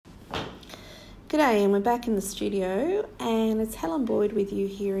G'day, and we're back in the studio, and it's Helen Boyd with you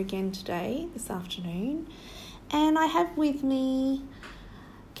here again today, this afternoon. And I have with me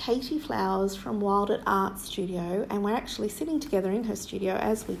Katie Flowers from Wild at Art Studio, and we're actually sitting together in her studio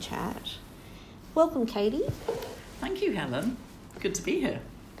as we chat. Welcome, Katie. Thank you, Helen. Good to be here.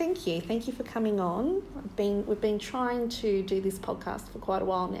 Thank you. Thank you for coming on. We've been trying to do this podcast for quite a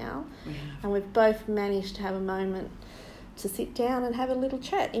while now, and we've both managed to have a moment to sit down and have a little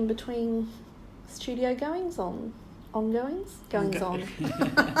chat in between studio goings on. So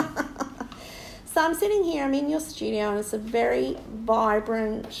I'm sitting here, I'm in your studio, and it's a very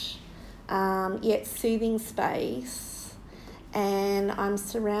vibrant yet soothing space, and I'm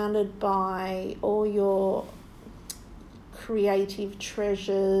surrounded by all your creative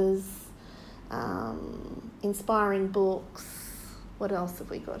treasures, inspiring books. What else have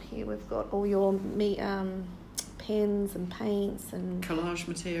we got here? We've got all your pens and paints and collage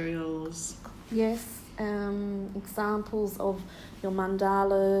materials. Yes, examples of your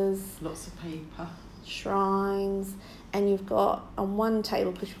mandalas. Lots of paper. Shrines. And you've got on one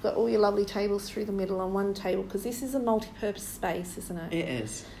table, because you've got all your lovely tables through the middle on one table, because this is a multi-purpose space, isn't it? It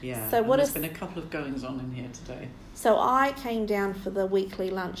is, yeah. So there's been a couple of goings on in here today. So I came down for the weekly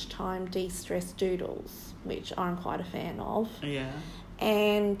lunchtime de-stress doodles, which I'm quite a fan of. Yeah.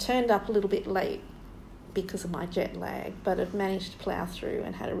 And turned up a little bit late because of my jet lag, but I've managed to plough through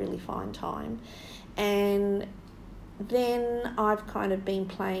and had a really fine time. And then I've kind of been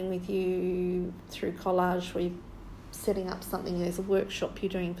playing with you through collage. We're setting up something. There's a workshop you're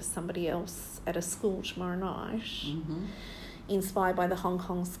doing for somebody else at a school tomorrow night, inspired by the Hong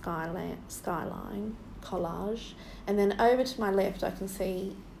Kong skyline collage. And then over to my left I can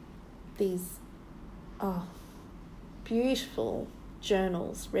see these beautiful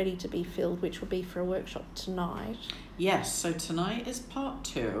journals ready to be filled, which will be for a workshop tonight. Yes, so tonight is part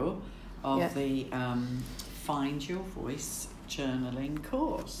 2 of the Find Your Voice journaling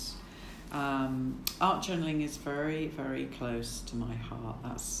course. Art journaling is very, very close to my heart.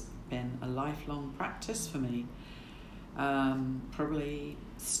 That's been a lifelong practice for me. Probably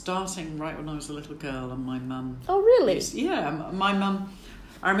starting right when I was a little girl, and my mum... Oh, really? My mum...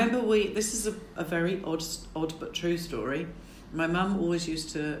 I remember this is a very odd but true story. My mum always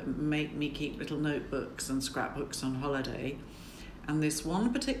used to make me keep little notebooks and scrapbooks on holiday. And this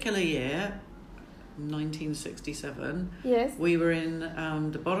one particular year, 1967, we were in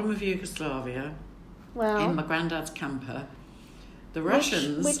the bottom of Yugoslavia, in my granddad's camper. The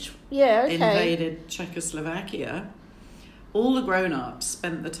Russians invaded Czechoslovakia. All the grown-ups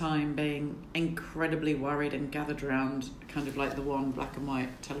spent the time being incredibly worried and gathered around kind of like the one black and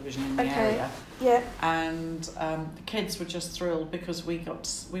white television in the area. Yeah. And the kids were just thrilled because we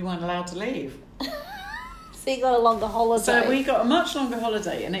weren't allowed to leave. So you got a longer holiday. So we got a much longer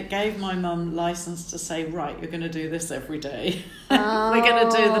holiday, and it gave my mum license to say, right, you're going to do this every day. Oh. We're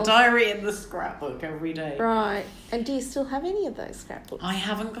going to do the diary and the scrapbook every day. Right. And do you still have any of those scrapbooks? I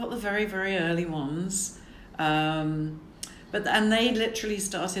haven't got the very, very early ones. But they literally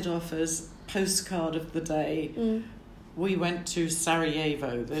started off as postcard of the day. We went to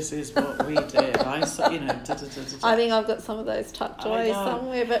Sarajevo. This is what we did. I think I've got some of those tucked away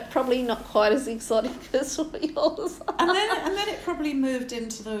somewhere, but probably not quite as exotic as yours. and then it probably moved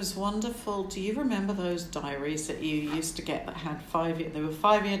into those wonderful. Do you remember those diaries that you used to get that had 5-year? They were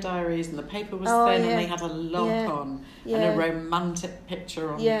 5-year diaries, and the paper was thin, and they had a lock on and a romantic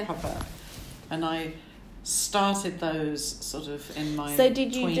picture on the cover. And I started those sort of in my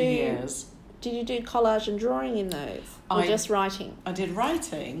tween years. Did you do collage and drawing in those? Or just writing? I did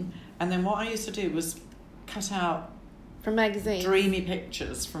writing, and then what I used to do was cut out from magazines, dreamy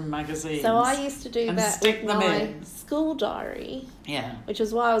pictures from magazines. So I used to do that with my school diary. Yeah. Which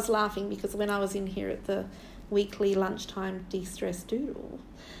is why I was laughing, because when I was in here at the weekly lunchtime de-stress doodle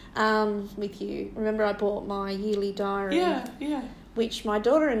with you, remember I bought my yearly diary? Yeah. Which my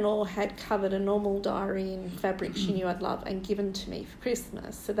daughter-in-law had covered a normal diary in fabric she knew I'd love and given to me for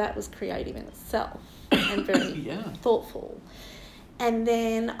Christmas. So that was creative in itself and very thoughtful. And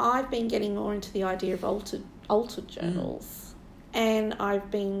then I've been getting more into the idea of altered journals. And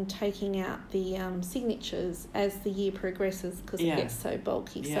I've been taking out the signatures as the year progresses, because it gets so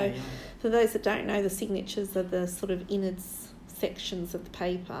bulky. For those that don't know, the signatures are the sort of innards sections of the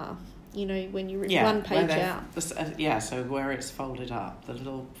paper. You know, when you rip one page out. So where it's folded up, the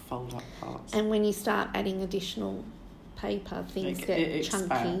little fold-up parts. And when you start adding additional paper, things get chunky.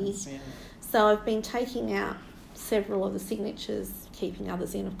 Expands, So I've been taking out several of the signatures, keeping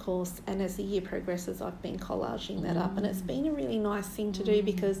others in, of course, and as the year progresses, I've been collaging that up. And it's been a really nice thing to do,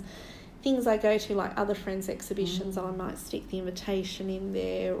 because things I go to, like other friends' exhibitions, I might stick the invitation in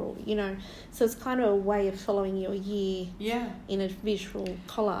there, or, you know, so it's kind of a way of following your year in a visual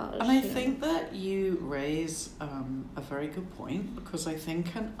collage. And I think that you raise a very good point, because I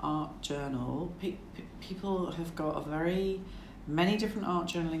think an art journal, people have got many different art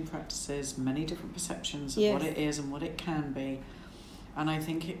journaling practices, many different perceptions of what it is and what it can be. And I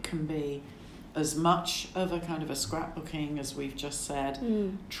think it can be as much of a kind of a scrapbooking, as we've just said,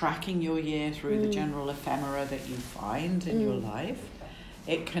 tracking your year through the general ephemera that you find in your life.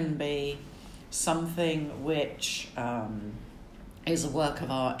 It can be something which is a work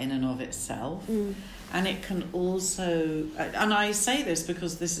of art in and of itself. And it can also, and I say this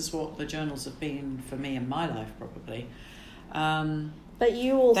because this is what the journals have been for me in my life, probably. But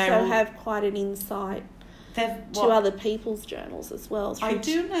you also have quite an insight to other people's journals as well. I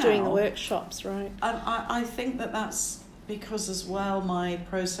do now. Doing the workshops, right? I think that's because as well my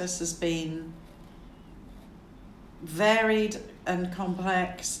process has been varied and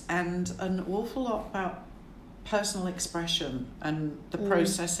complex, and an awful lot about personal expression and the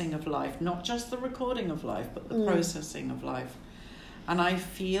processing of life, not just the recording of life, but the processing of life. And I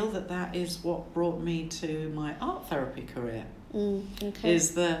feel that is what brought me to my art therapy career,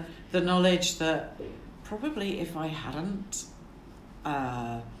 is the knowledge that probably if I hadn't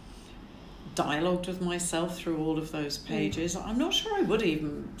dialogued with myself through all of those pages, I'm not sure I would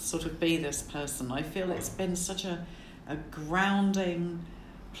even sort of be this person. I feel it's been such a grounding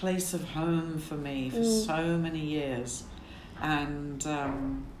place of home for me for so many years. And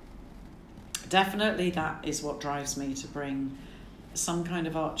definitely that is what drives me to bring some kind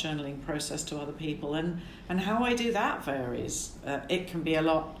of art journaling process to other people. And how I do that varies. It can be a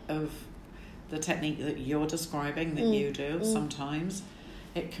lot of the technique that you're describing, that you do sometimes.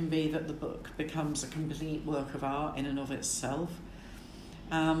 It can be that the book becomes a complete work of art in and of itself.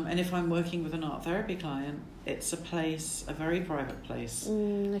 And if I'm working with an art therapy client, it's a very private place,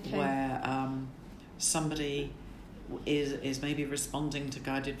 where somebody is maybe responding to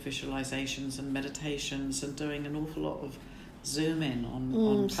guided visualizations and meditations and doing an awful lot of zoom in on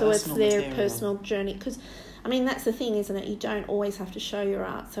personal so it's their material. Personal journey, because I mean that's the thing, isn't it? You don't always have to show your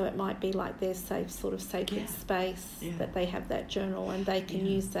art, so it might be like their sacred space that they have that journal, and they can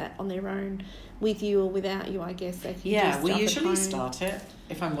use that on their own, with you or without you, I guess. They can we usually start it.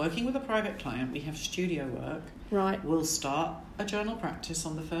 If I'm working with a private client, we have studio work. Right. We'll start a journal practice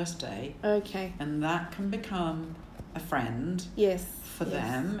on the first day. Okay. And that can become a friend. Yes. For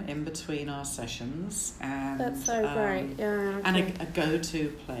them in between our sessions, and that's so great. And a go-to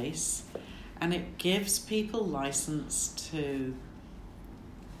place, and it gives people license to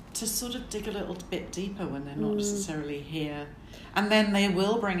sort of dig a little bit deeper when they're not necessarily here, and then they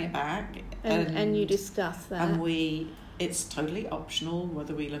will bring it back, and you discuss that, and it's totally optional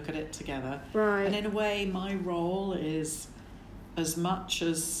whether we look at it together, right? And in a way, my role is as much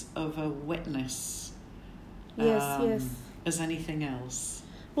as of a witness. Yes. As anything else.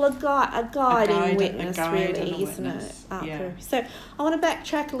 Well, a guiding witness, really, isn't it? So I want to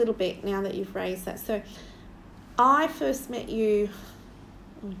backtrack a little bit now that you've raised that. So I first met you,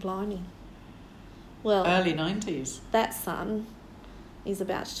 blimey. Well, early 90s. That son is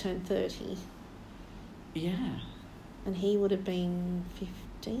about to turn 30. Yeah. And he would have been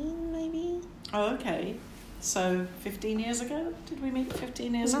 15, maybe? Oh, okay. So 15 years ago? Did we meet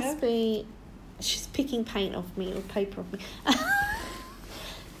 15 years ago? Must be. She's picking paint off me or paper off me.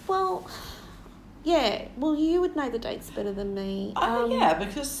 Well, you would know the dates better than me.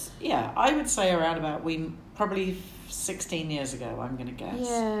 Because I would say around about probably 16 years ago, I'm going to guess.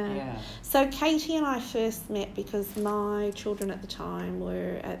 Yeah. So Katie and I first met because my children at the time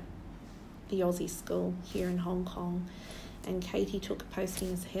were at the Aussie school here in Hong Kong, and Katie took a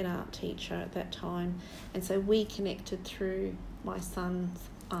posting as head art teacher at that time, and so we connected through my son's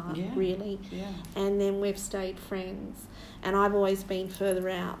art, really. Yeah. And then we've stayed friends. And I've always been further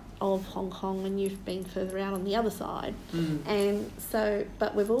out of Hong Kong, and you've been further out on the other side. And so,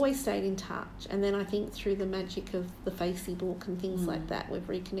 but we've always stayed in touch. And then I think through the magic of the Facey book and things like that, we've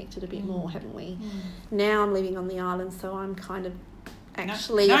reconnected a bit more, haven't we? Now I'm living on the island, so I'm kind of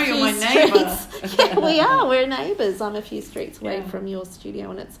actually now you're my neighbour. Yeah, we are. We're neighbours. I'm a few streets away from your studio,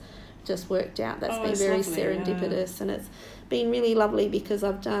 and it's just worked out. That's been very lovely, serendipitous, and it's been really lovely because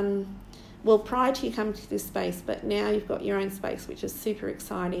I've done, well, prior to you coming to this space, but now you've got your own space, which is super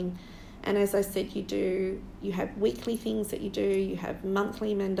exciting. And as I said, you have weekly things that you have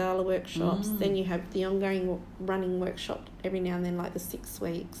monthly mandala workshops, then you have the ongoing running workshop every now and then, like the 6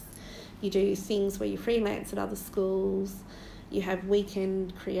 weeks. You do things where you freelance at other schools. You have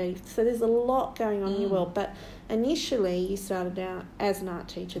weekend creative. So there's a lot going on in your world. But initially you started out as an art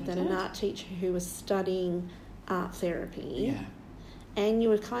teacher, then an art teacher who was studying art therapy. Yeah. And you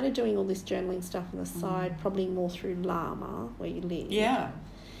were kind of doing all this journaling stuff on the side, probably more through Lama, where you live. Yeah.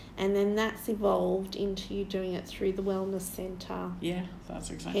 And then that's evolved into you doing it through the Wellness Centre. Yeah, that's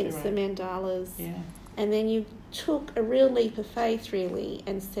exactly hence right. the mandalas. Yeah. And then you took a real leap of faith, really,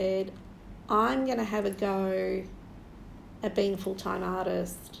 and said, I'm going to have a go at being a full-time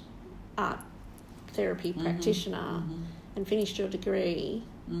artist, art therapy practitioner, and finished your degree.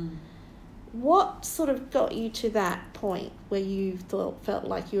 What sort of got you to that point where you felt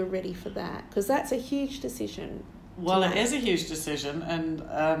like you were ready for that? Because that's a huge decision. Well, it is a huge decision,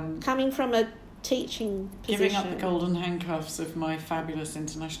 and coming from a teaching position, giving up the golden handcuffs of my fabulous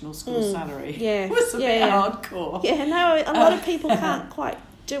international school salary was a bit hardcore. Yeah, no, a lot of people can't quite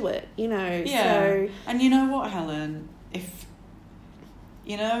do it, you know. Yeah, so. And you know what, Helen?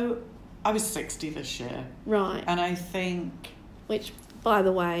 I was 60 this year, right? And I think, which, by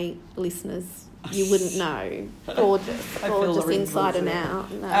the way, listeners, you wouldn't know. Gorgeous inside and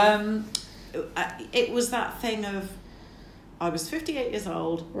out. No. It was that thing of, I was 58 years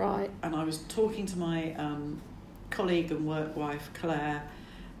old, right, and I was talking to my colleague and work wife Claire,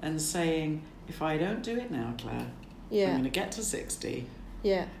 and saying, if I don't do it now, Claire, I'm going to get to 60,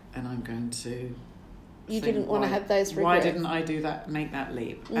 and I'm going to. You didn't want to have those regrets. Why didn't I do that? Make that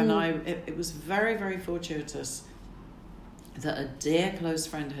leap? And it was very, very fortuitous that a dear close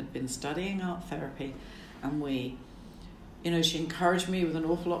friend had been studying art therapy, and she encouraged me with an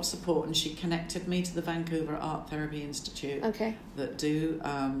awful lot of support, and she connected me to the Vancouver Art Therapy Institute that do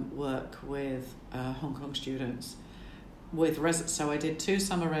work with Hong Kong students. So I did 2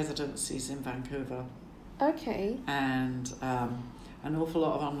 summer residencies in Vancouver. Okay. And an awful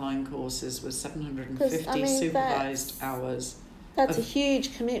lot of online courses with 750 supervised hours. That's a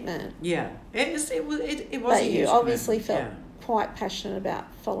huge commitment. Yeah, it was. It was but a huge you obviously commitment. felt quite passionate about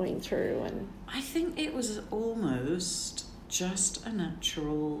following through, and I think it was almost just a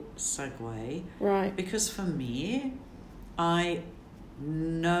natural segue, right? Because for me, I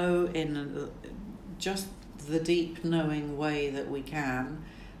know in just the deep knowing way that we can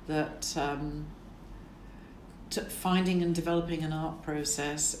that finding and developing an art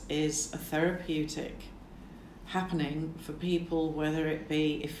process is a therapeutic happening for people, whether it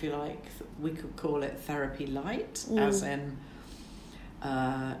be, if you like, we could call it therapy light, as in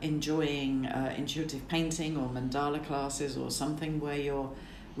enjoying intuitive painting or mandala classes, or something where you're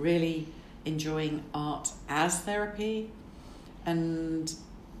really enjoying art as therapy and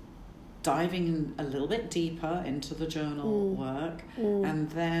diving a little bit deeper into the journal work, and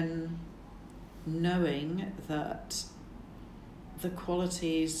then knowing that the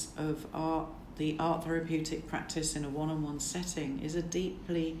qualities of the art therapeutic practice in a one-on-one setting is a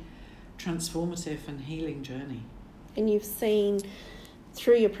deeply transformative and healing journey. And you've seen,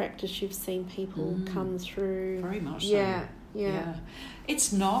 through your practice, you've seen people come through. Very much so. Yeah.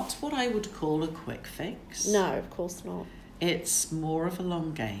 It's not what I would call a quick fix. No, of course not. It's more of a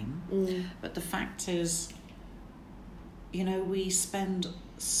long game. But the fact is, we spend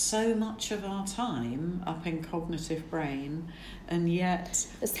so much of our time up in cognitive brain, and yet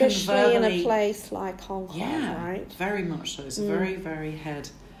especially in a place like Hong Kong, right? Very much so. It's a very, very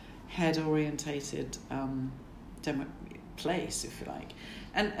head orientated place, if you like,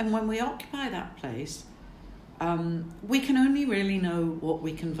 and when we occupy that place, we can only really know what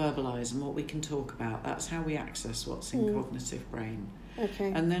we can verbalize and what we can talk about. That's how we access what's in cognitive brain.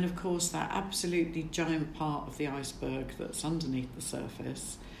 Okay. And then, of course, that absolutely giant part of the iceberg that's underneath the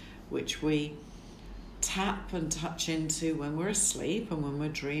surface, which we tap and touch into when we're asleep and when we're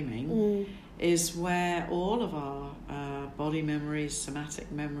dreaming, is where all of our body memories, somatic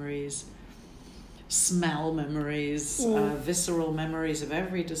memories, smell memories, visceral memories of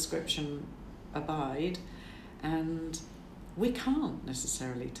every description abide. And we can't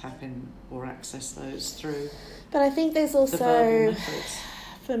necessarily tap in or access those through. But I think there's also, the methods.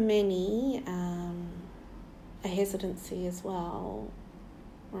 For many, a hesitancy as well,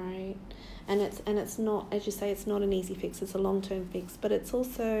 right? And it's not, as you say, it's not an easy fix. It's a long-term fix, but it's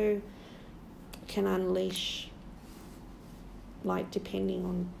also can unleash, like, depending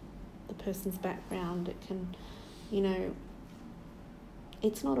on the person's background, it can,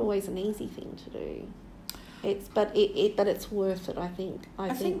 it's not always an easy thing to do. But it's worth it, I think. I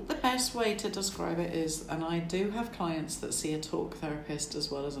think the best way to describe it is, and I do have clients that see a talk therapist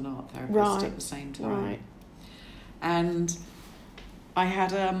as well as an art therapist at the same time. Right. And I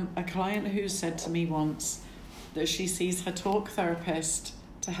had a client who said to me once that she sees her talk therapist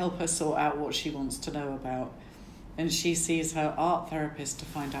to help her sort out what she wants to know about and she sees her art therapist to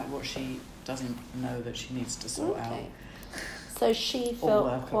find out what she doesn't know that she needs to sort out. So she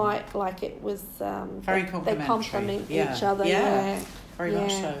felt quite like it was very complimentary. They complement each other. Yeah, very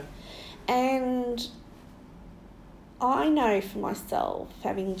much so. And I know for myself,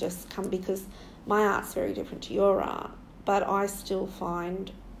 having just come, because my art's very different to your art, but I still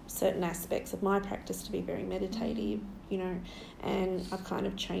find certain aspects of my practice to be very meditative, you know, and I've kind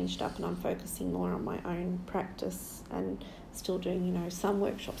of changed up and I'm focusing more on my own practice and still doing, you know, some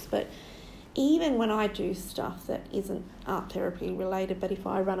workshops. But even when I do stuff that isn't art therapy related, but if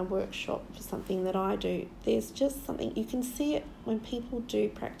I run a workshop for something that I do, there's just something, you can see it when people do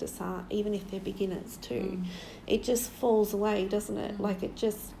practice art, even if they're beginners too. It just falls away, doesn't it? Like it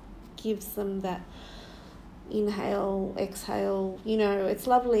just gives them that inhale, exhale, you know, it's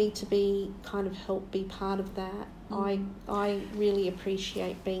lovely to be kind of be part of that. I really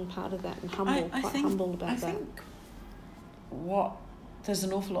appreciate being part of that and humble about that. I think there's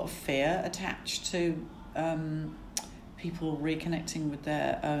an awful lot of fear attached to people reconnecting with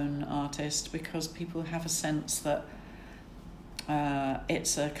their own artist, because people have a sense that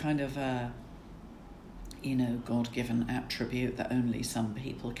it's a kind of a, you know, God-given attribute that only some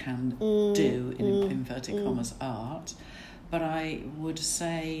people can do in inverted commas art. But I would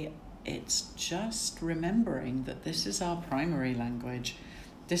say it's just remembering that this is our primary language.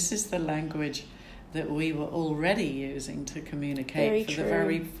 This is the language that we were already using to communicate the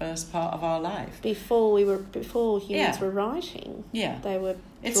very first part of our life. Before humans were writing. Yeah. They were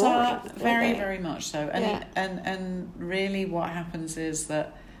it's drawing, art, very much so. And really what happens is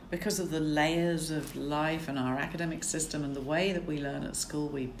that because of the layers of life and our academic system and the way that we learn at school,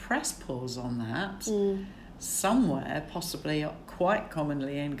 we press pause on that somewhere, possibly quite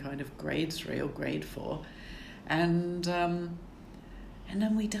commonly in kind of grade 3 or grade 4. And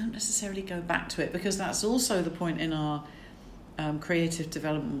then we don't necessarily go back to it, because that's also the point in our creative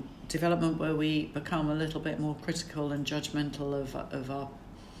development where we become a little bit more critical and judgmental of our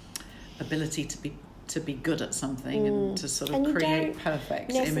ability to be good at something and to sort of create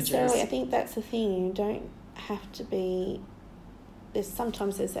perfect images. I think that's the thing. You don't have to be. There's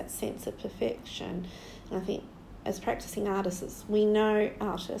that sense of perfection, and I think as practicing artists, we know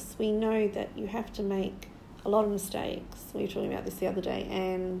that you have to make a lot of mistakes. We were talking about this the other day,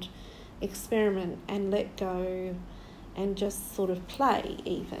 and experiment and let go and just sort of play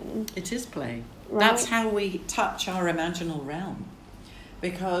even. It is play. Right? That's how we touch our imaginal realm,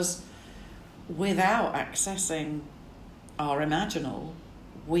 because without accessing our imaginal,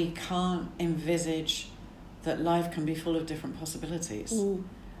 we can't envisage that life can be full of different possibilities.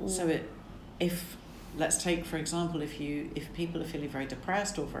 So let's take, for example, if people are feeling very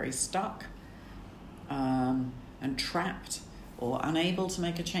depressed or very stuck, and trapped or unable to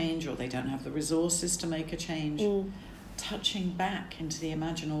make a change, or they don't have the resources to make a change, touching back into the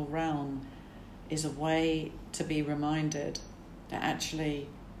imaginal realm is a way to be reminded that actually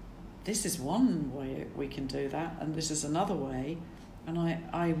this is one way we can do that, and this is another way, and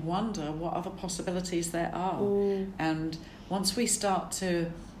I wonder what other possibilities there are. And once we start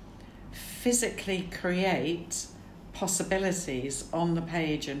to physically create possibilities on the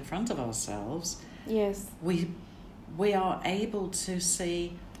page in front of ourselves, yes, we are able to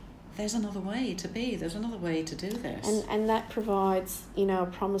see there's another way to be, there's another way to do this. And that provides, you know, a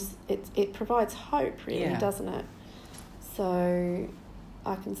promise. It provides hope, really, doesn't it? So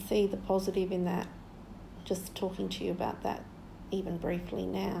I can see the positive in that, just talking to you about that even briefly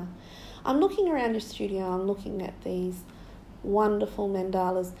now. I'm looking around your studio, I'm looking at these wonderful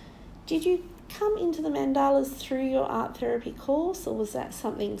mandalas. Did you come into the mandalas through your art therapy course, or was that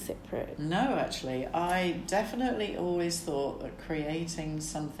something separate? No, actually. I definitely always thought that creating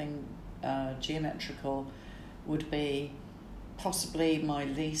something geometrical would be possibly my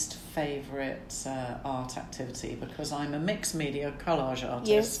least favourite art activity, because I'm a mixed media collage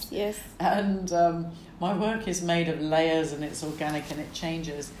artist. Yes. And my work is made of layers, and it's organic and it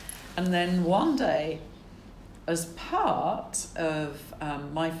changes. And then one day, as part of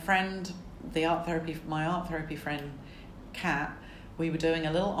my art therapy friend Kat, we were doing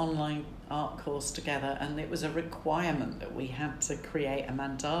a little online art course together, and it was a requirement that we had to create a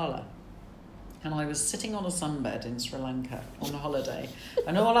mandala. And I was sitting on a sunbed in Sri Lanka on a holiday,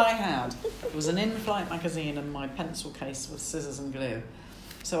 and all I had was an in-flight magazine and my pencil case with scissors and glue.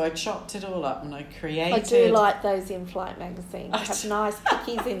 So I chopped it all up and I created... I do like those in-flight magazines. They have nice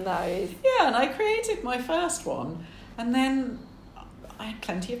pickies in those. Yeah, and I created my first one, and then I had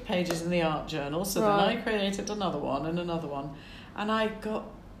plenty of pages in the art journal, so then I created another one, and I got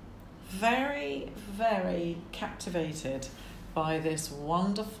very, very captivated by this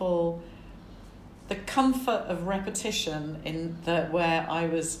wonderful... the comfort of repetition where I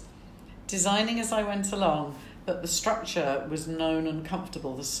was designing as I went along, but the structure was known and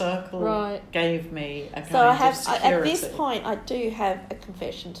comfortable. The circle gave me a kind of security. At this point, I do have a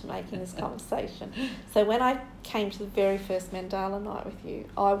confession to make in this conversation. So when I came to the very first mandala night with you,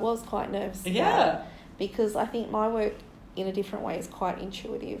 I was quite nervous about it, because I think my work in a different way is quite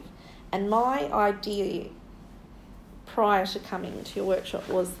intuitive. And my idea prior to coming into your workshop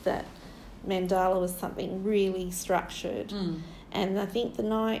was that mandala was something really structured. And I think the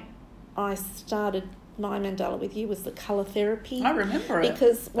night I started my mandala with you was the colour therapy. I remember it.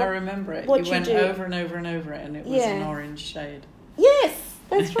 Because I remember it. You went over and over and over it, and it was an orange shade. Yes,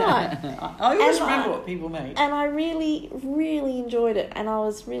 that's right. I always remember what people make. And I really, really enjoyed it, and I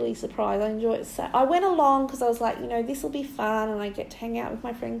was really surprised. I enjoyed it. So I went along because I was like, this will be fun, and I get to hang out with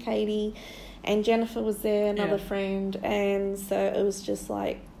my friend Katie, and Jennifer was there, another friend, and so it was just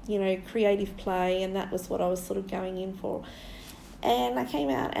like, creative play, and that was what I was sort of going in for. And I came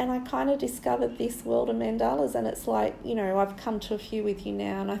out and I kind of discovered this world of mandalas, and it's like, I've come to a few with you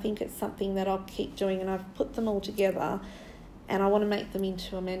now, and I think it's something that I'll keep doing, and I've put them all together, and I want to make them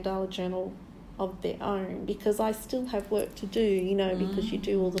into a mandala journal of their own, because I still have work to do, because you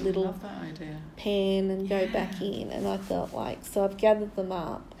do all the little pen and go back in, and I felt like, so I've gathered them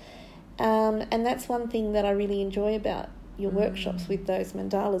up. And that's one thing that I really enjoy about your workshops with those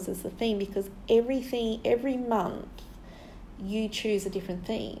mandalas is the theme, because every month, you choose a different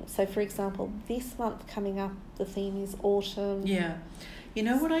theme. So, for example, this month coming up, the theme is autumn. Yeah.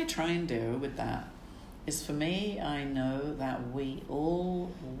 What I try and do with that is, for me, I know that we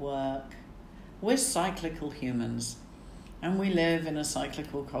all we're cyclical humans, and we live in a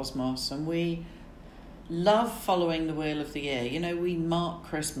cyclical cosmos, and we love following the wheel of the year. We mark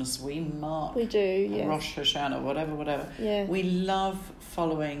Christmas, we do, Rosh Hashanah, whatever. Yeah. We love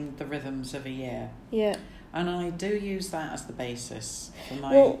following the rhythms of a year. Yeah. And I do use that as the basis for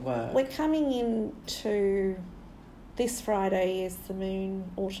my work. We're coming into this Friday is the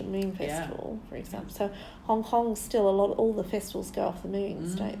Autumn Moon Festival, for example. So Hong Kong still all the festivals go off the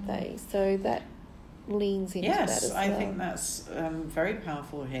moons, don't they? So that leans into that as well. Yes, I think that's very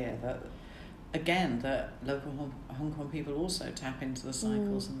powerful here. That local Hong Kong people also tap into the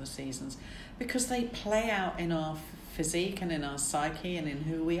cycles and the seasons, because they play out in our physique and in our psyche and in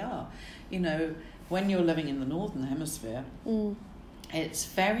who we are. When you're living in the Northern Hemisphere, it's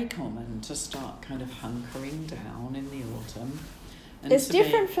very common to start kind of hunkering down in the autumn. And it's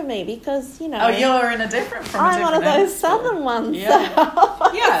different for me because, Oh, you're in a different I'm one of those southern ones.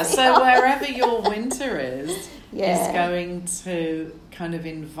 Yeah, so wherever your winter is going to kind of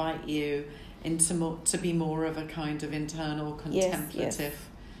invite you into to be more of a kind of internal contemplative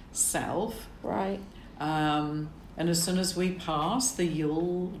self. Right. And as soon as we pass the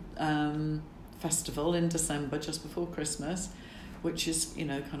Yule festival in December, just before Christmas, which is,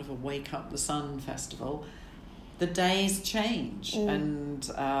 kind of a wake up the sun festival, the days change. And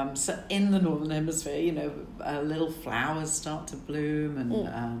so in the Northern Hemisphere, little flowers start to bloom,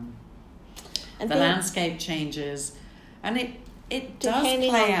 and the landscape changes, and it does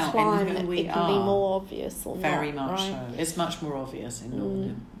play out climate, in who we it can be more obvious or very not, much right? so. It's much more obvious in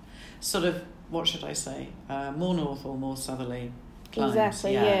Northern sort of, what should I say, more north or more southerly climes.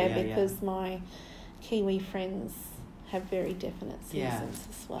 Exactly, because my Kiwi friends have very definite seasons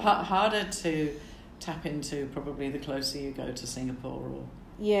as well. Harder to tap into probably the closer you go to Singapore or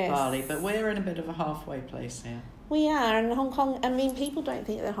Bali, but we're in a bit of a halfway place here. We are, and Hong Kong, people don't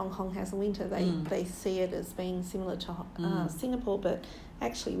think that Hong Kong has a winter. They see it as being similar to Singapore, but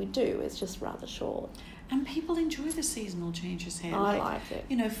actually we do. It's just rather short. And people enjoy the seasonal changes here. I like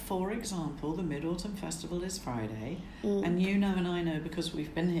it. For example, the Mid-Autumn Festival is Friday, and and I know, because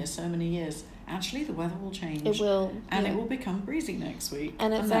we've been here so many years, actually the weather will change. It will. And it will become breezy next week.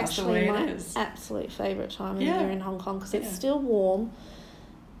 And it's actually my absolute favourite time of year in Hong Kong, because it's still warm,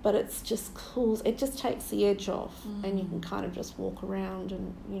 but it's just cool. It just takes the edge off, and you can kind of just walk around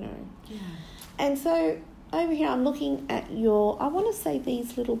and, Yeah. And so over here I'm looking at I want to say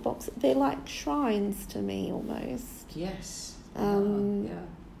these little boxes, they're like shrines to me almost. Yes.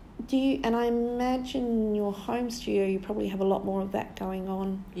 Do you, and I imagine in your home studio you probably have a lot more of that going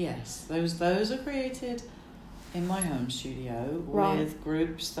on. Yes, those are created in my home studio with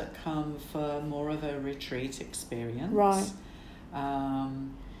groups that come for more of a retreat experience. Right.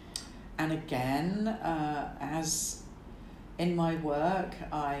 And again, as in my work,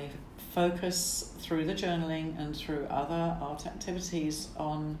 I focus through the journaling and through other art activities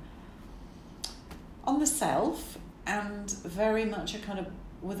on the self, and very much a kind of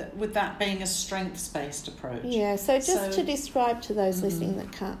with that being a strengths-based approach. Yeah, so to describe to those listening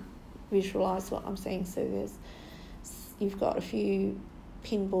that can't visualise what I'm saying. So you've got a few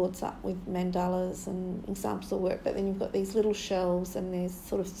pin boards up with mandalas and examples of work, but then you've got these little shelves, and there's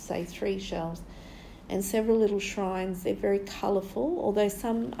sort of, say, 3 shelves and several little shrines. They're very colourful, although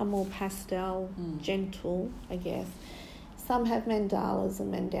some are more pastel, gentle, I guess. Some have mandalas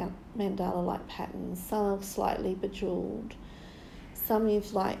and mandala-like patterns. Some are slightly bejewelled. Some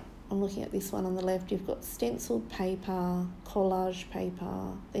you've I'm looking at this one on the left, you've got stenciled paper, collage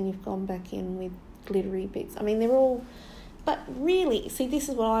paper, then you've gone back in with glittery bits. I mean, they're all... But really, see, this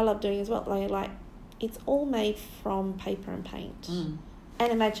is what I love doing as well. It's all made from paper and paint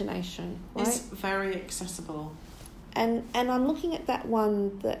and imagination, right? It's very accessible. And I'm looking at that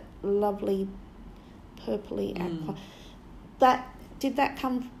one, that lovely purpley aqua. Did that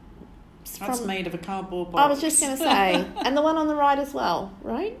come from... That's made of a cardboard box. I was just going to say. And the one on the right as well,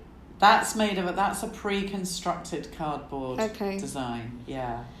 right? That's a pre-constructed cardboard design,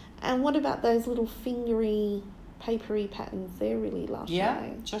 yeah. And what about those little fingery, papery patterns? They're really lush. Yeah,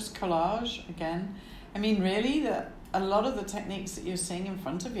 just collage again. I mean, really, a lot of the techniques that you're seeing in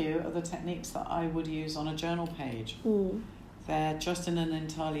front of you are the techniques that I would use on a journal page. They're just in an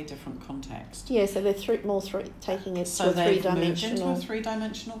entirely different context. Yeah, so they're taking it to a 3-dimensional... So they've moved into a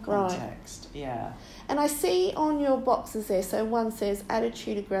 3-dimensional context, right. Yeah. And I see on your boxes there, so one says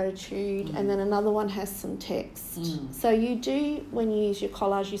attitude of gratitude, and then another one has some text. So you do, when you use your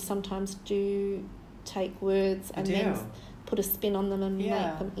collage, you sometimes do take words and then put a spin on them and make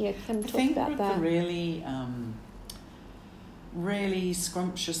them... Yeah, can talk about that. The really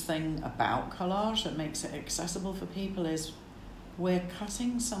scrumptious thing about collage that makes it accessible for people is we're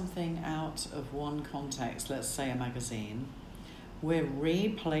cutting something out of one context, let's say a magazine, we're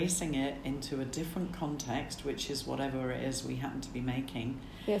replacing it into a different context, which is whatever it is we happen to be making.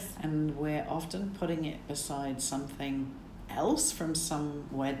 Yes. And we're often putting it beside something else from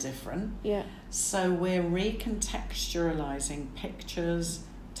somewhere different. Yeah. So we're recontextualizing pictures,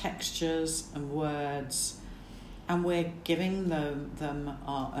 textures, and words, and we're giving them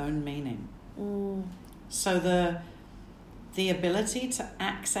our own meaning. So the ability to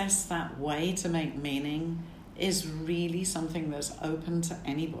access that way to make meaning is really something that's open to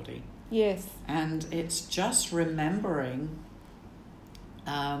anybody. Yes. And it's just remembering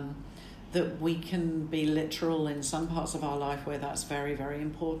that we can be literal in some parts of our life where that's very, very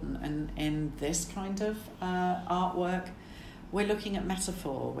important. And in this kind of artwork, we're looking at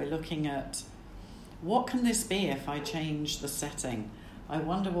metaphor. We're looking at, what can this be if I change the setting? I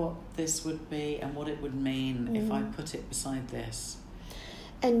wonder what this would be and what it would mean if I put it beside this.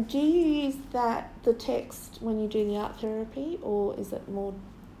 And do you use the text when you do the art therapy, or is it more...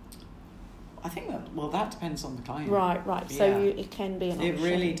 I think that depends on the client. Right. Yeah. So it can be an option. It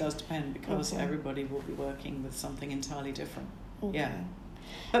really does depend, because everybody will be working with something entirely different. Okay. Yeah.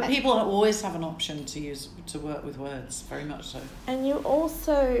 But people always have an option to work with words, very much so. And you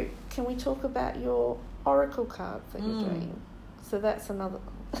also, can we talk about your oracle cards that you're doing? So that's another...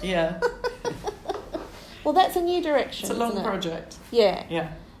 Yeah. Well, that's a new direction. It's a long project. Yeah.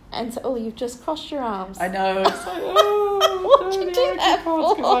 Yeah. And so, you've just crossed your arms. I know. It's like, what do you do that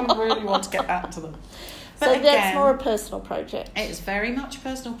for? Because I really want to get back to them. But so again, that's more a personal project. It's very much a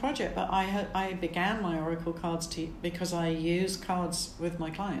personal project, but I began my oracle cards because I use cards with my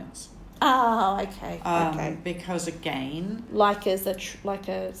clients. Oh, okay. Okay. Because again, as a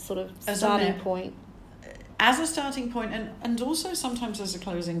sort of starting point. As a starting point, and also sometimes as a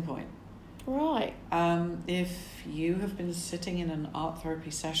closing point. Right. If you have been sitting in an art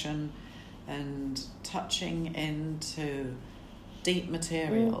therapy session and touching into deep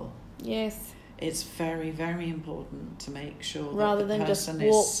material, yes, it's very, very important to make sure rather that the than person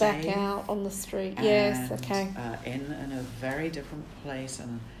just walk is back safe out on the street. and, yes, okay. In a very different place,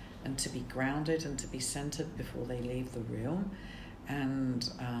 and to be grounded and to be centered before they leave the room. And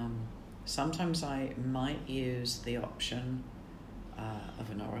sometimes I might use the option of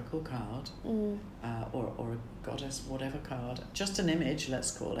an oracle card or a goddess, whatever card, just an image,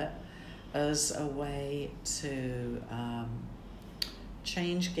 let's call it, as a way to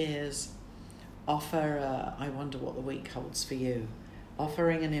change gears, offer I wonder what the week holds for you,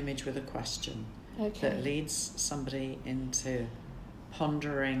 offering an image with a question that leads somebody into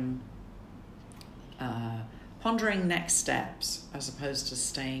pondering next steps as opposed to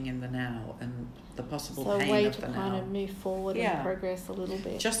staying in the now and the possible pain of the now. So a way to kind of move forward and progress a little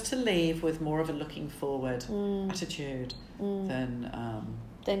bit. Just to leave with more of a looking forward attitude than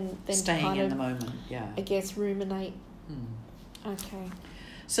staying in the moment. Yeah. I guess ruminate. Okay.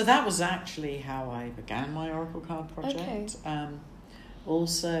 So that was actually how I began my oracle card project.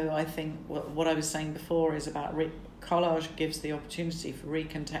 Also, I think what I was saying before is about collage gives the opportunity for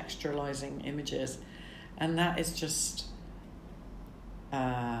recontextualizing images, and that is just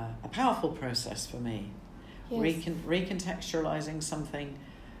a powerful process for me. Yes. Recontextualizing something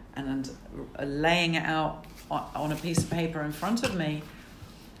and laying it out on a piece of paper in front of me.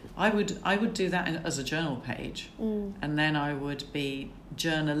 I would do that as a journal page, and then I would be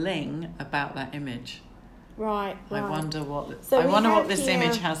journaling about that image. Right. I wonder what this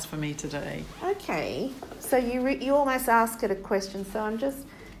image has for me today. Okay, so you almost ask it a question. So I'm just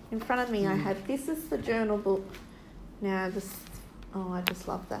in front of me. I had this is the journal book. Now I just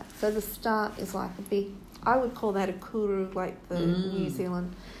love that. So the start is like a big. I would call that a kuru, like the New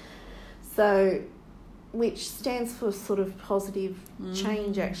Zealand. So, which stands for sort of positive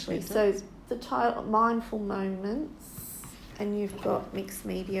change, actually. So the title, Mindful Moments, and you've got mixed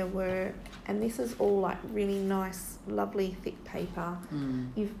media work, and this is all like really nice, lovely, thick paper.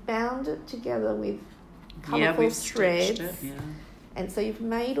 You've bound it together with colourful threads, and so you've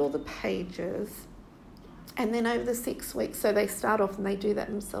made all the pages, and then over the 6 weeks, so they start off and they do that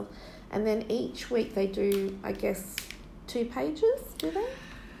themselves, and then each week they do, I guess, 2 pages, do they?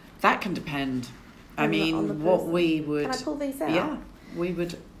 That can depend. I mean, what we would... Can I pull these out? Yeah, we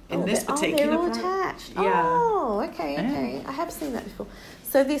would... In this particular... they're all attached. Yeah. Oh, okay. I have seen that before.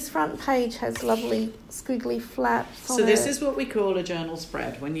 So this front page has lovely squiggly flaps on it. So this is what we call a journal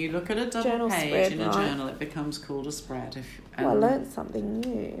spread. When you look at a double journal page spread, in a journal, it becomes called a spread. I learned something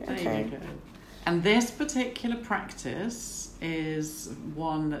new. Okay. There you go. And this particular practice is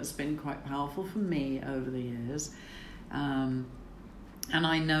one that's been quite powerful for me over the years. And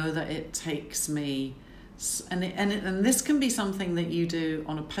I know that it takes me, and this can be something that you do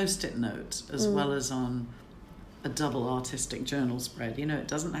on a post-it note as well as on a double artistic journal spread. You know, it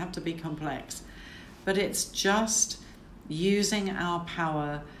doesn't have to be complex, but it's just using our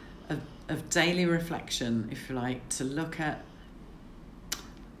power of daily reflection, if you like, to look at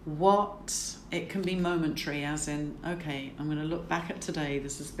what it can be momentary, as in, okay, I'm going to look back at today.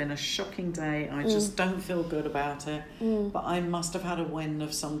 This has been a shocking day. I just don't feel good about it, but I must have had a win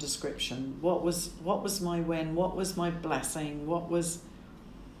of some description. What was my win? What was my blessing? What was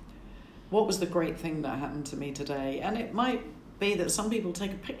the great thing that happened to me today? And it might be that some people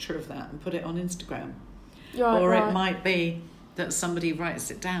take a picture of that and put it on Instagram, it might be that somebody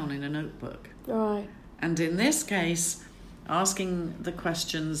writes it down in a notebook. Right. And in this case, asking the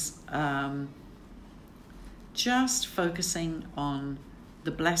questions, just focusing on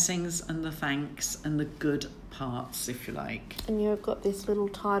the blessings and the thanks and the good parts, if you like. And you've got this little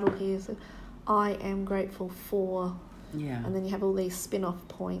title here, so I am grateful for. Yeah. And then you have all these spin-off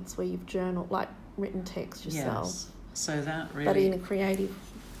points where you've journaled, like written text yourself. Yes. So that really... But in a creative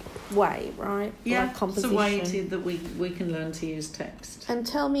way, right? Yeah, like composition. It's a way that we can learn to use text. And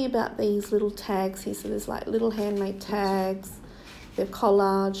tell me about these little tags here. So there's like little handmade tags. They're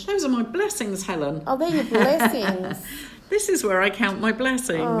collage. Those are my blessings, Helen. Oh, they're your blessings. This is where I count my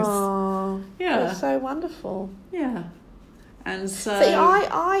blessings. Oh, yeah. That's so wonderful. Yeah. And so... See,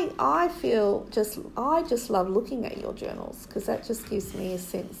 I feel I just love looking at your journals because that just gives me a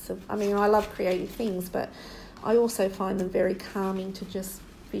sense of... I mean, I love creative things, but I also find them very calming to just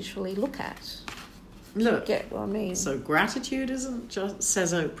visually look at. Look, get what I mean. So gratitude isn't just,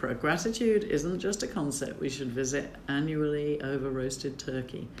 says Oprah, gratitude isn't just a concept we should visit annually over roasted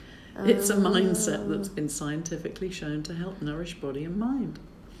turkey. It's a mindset that's been scientifically shown to help nourish body and mind.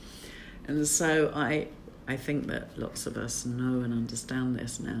 And so I think that lots of us know and understand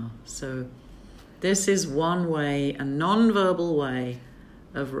this now. So this is one way, a non-verbal way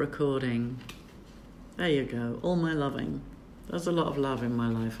of recording. There you go, all my loving. There's a lot of love in my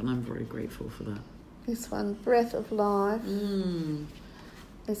life and I'm very grateful for that. This one, Breath of Life.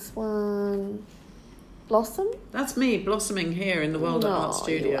 This one, Blossom. That's me blossoming here in the World at Art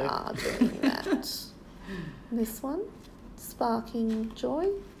Studio. You are doing that. This one, Sparking Joy.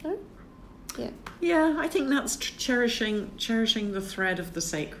 No? Yeah. Yeah, I think that's cherishing the thread of the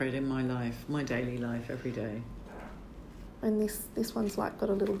sacred in my life, my daily life, every day. And this one's like got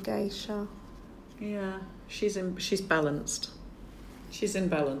a little geisha. Yeah, she's balanced. She's in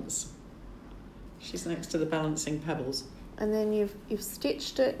balance. She's next to the balancing pebbles. And then you've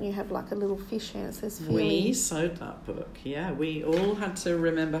stitched it and you have like a little fish hand. It says feeling. We sewed that book, yeah. We all had to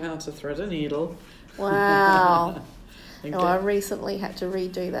remember how to thread a needle. Wow. I recently had to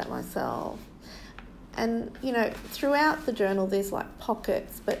redo that myself. And, you know, throughout the journal there's like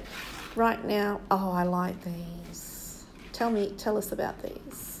pockets, but right now, I like these. Tell us about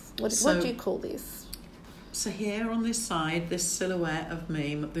these. What do you call this? So here on this side, this silhouette of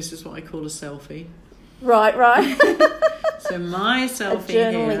me, this is what I call a selfie. Right. So So my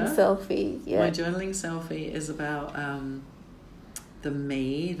selfie selfie, yeah. My journaling selfie is about the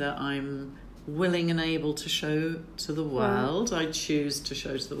me that I'm willing and able to show to the world. I choose to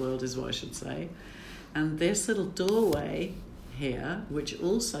show to the world is what I should say. And this little doorway here, which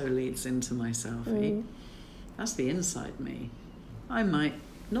also leads into my selfie, that's the inside me. I might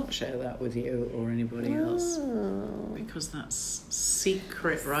not share that with you or anybody else because that's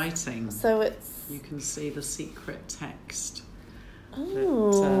secret writing. So you can see the secret text.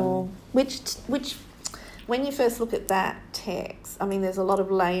 Which when you first look at that text, I mean, there's a lot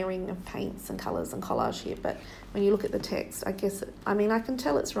of layering of paints and colours and collage here, but when you look at the text, I guess, I can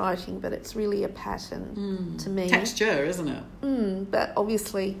tell it's writing, but it's really a pattern to me. Texture, isn't it? But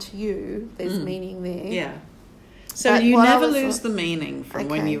obviously to you, there's meaning there. Yeah. So you never lose the meaning from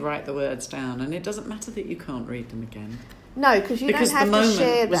when you write the words down, and it doesn't matter that you can't read them again. No, because you don't have to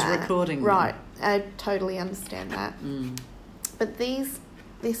share that. Because the moment was recording right, I totally understand that. But this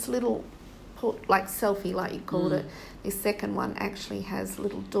little, like selfie, like you called it, this second one actually has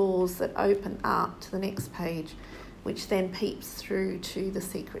little doors that open up to the next page, which then peeps through to the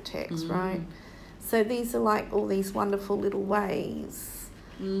secret text, right? So these are like all these wonderful little ways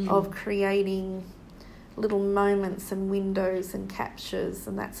of creating little moments and windows and captures,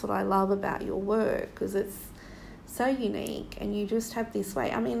 and that's what I love about your work, because it's so unique and you just have this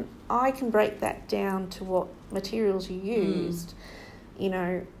way. I mean, I can break that down to what materials you used,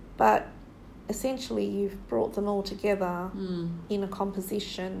 but essentially you've brought them all together in a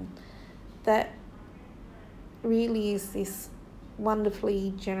composition that really is this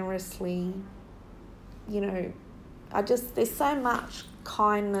wonderfully, generously, there's so much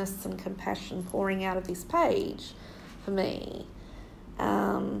kindness and compassion pouring out of this page for me.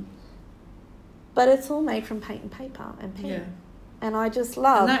 But it's all made from paint and paper and pen. Yeah. And I just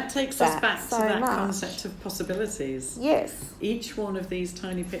love that. And that takes us back so to that much. Concept of possibilities. Yes. Each one of these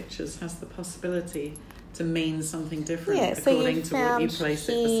tiny pictures has the possibility to mean something different according to what you place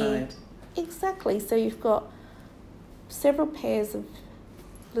it beside. Exactly. So you've got several pairs of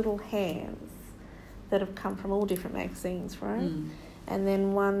little hands that have come from all different magazines, right? And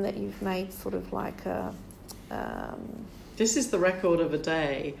then one that you've made sort of like a... This is the record of a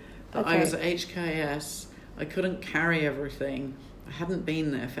day that I was at HKS. I couldn't carry everything. I hadn't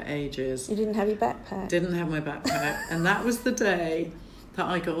been there for ages. You didn't have your backpack? Didn't have my backpack. And that was the day that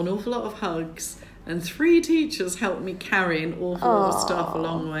I got an awful lot of hugs, and 3 teachers helped me carry an awful lot of stuff a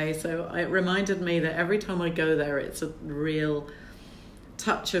long way. So it reminded me that every time I go there, it's a real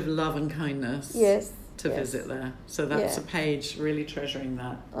touch of love and kindness. Yes. To visit there. So that's a page really treasuring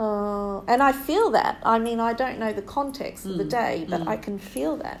that. And I feel that. I mean, I don't know the context of the day, but I can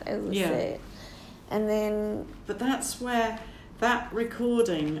feel that, as I said. And then... But that's where that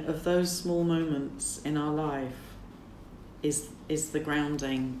recording of those small moments in our life is the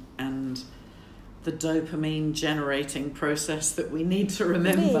grounding and the dopamine generating process that we need to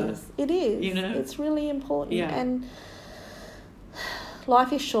remember. It is. It's really important. Yeah. And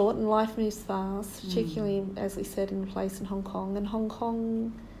life is short and life moves fast, particularly, as we said, in a place in Hong Kong. And Hong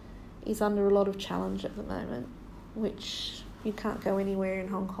Kong is under a lot of challenge at the moment, which you can't go anywhere in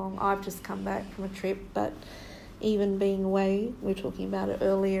Hong Kong. I've just come back from a trip, but even being away, we were talking about it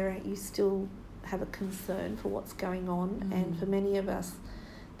earlier, you still have a concern for what's going on. And for many of us,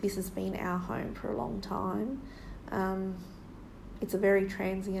 this has been our home for a long time. It's a very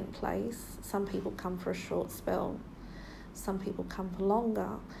transient place. Some people come for a short spell. Some people come for longer,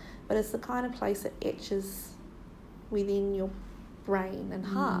 but it's the kind of place that etches within your brain and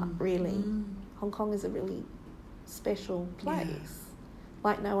heart, really. Hong Kong is a really special place,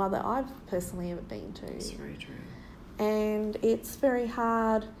 like no other I've personally ever been to. That's very true. And it's very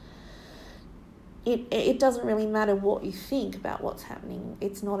hard. It doesn't really matter what you think about what's happening.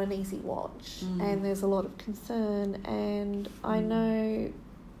 It's not an easy watch, and there's a lot of concern. And I know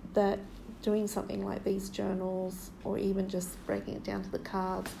that doing something like these journals, or even just breaking it down to the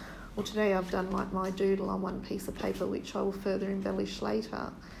cards, or today I've done like my doodle on one piece of paper, which I will further embellish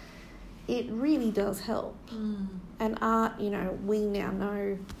later, it really does help. And art, we now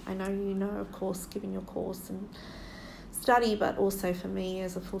know, I know you know, of course, given your course and study, but also for me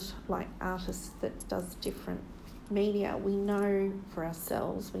as a full artist that does different media, we know for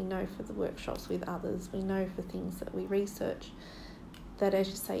ourselves, we know for the workshops with others, we know for things that we research, that, as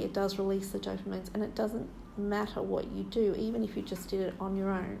you say, it does release the dopamines, and it doesn't matter what you do, even if you just did it on your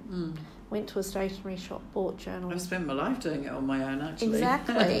own. Went to a stationery shop, bought journals. I've spent my life doing it on my own, actually.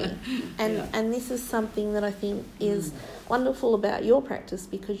 Exactly. And this is something that I think is wonderful about your practice,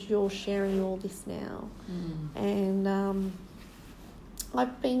 because you're sharing all this now. And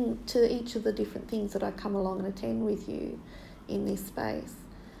I've been to each of the different things that I come along and attend with you in this space.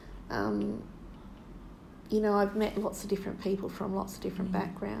 I've met lots of different people from lots of different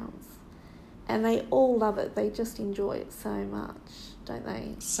backgrounds, and they all love it. They just enjoy it so much, don't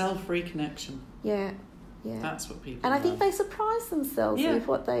they? Self-reconnection. Yeah, yeah. That's what people And love. I think they surprise themselves with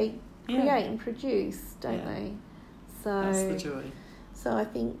what they create and produce, don't they? So that's the joy. So I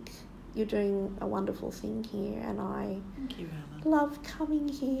think you're doing a wonderful thing here, and thank you, Helen. Love coming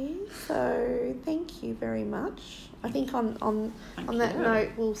here. So thank you very much. I think on that note,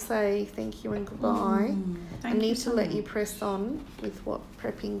 we'll say thank you and goodbye. I need to let you press on with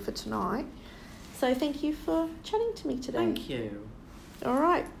prepping for tonight. So thank you for chatting to me today. Thank you. All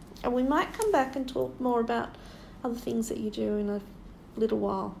right. And we might come back and talk more about other things that you do in a little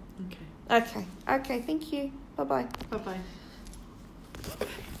while. Okay. Thank you. Bye-bye. Bye-bye.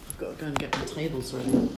 I've got to go and get my tables ready.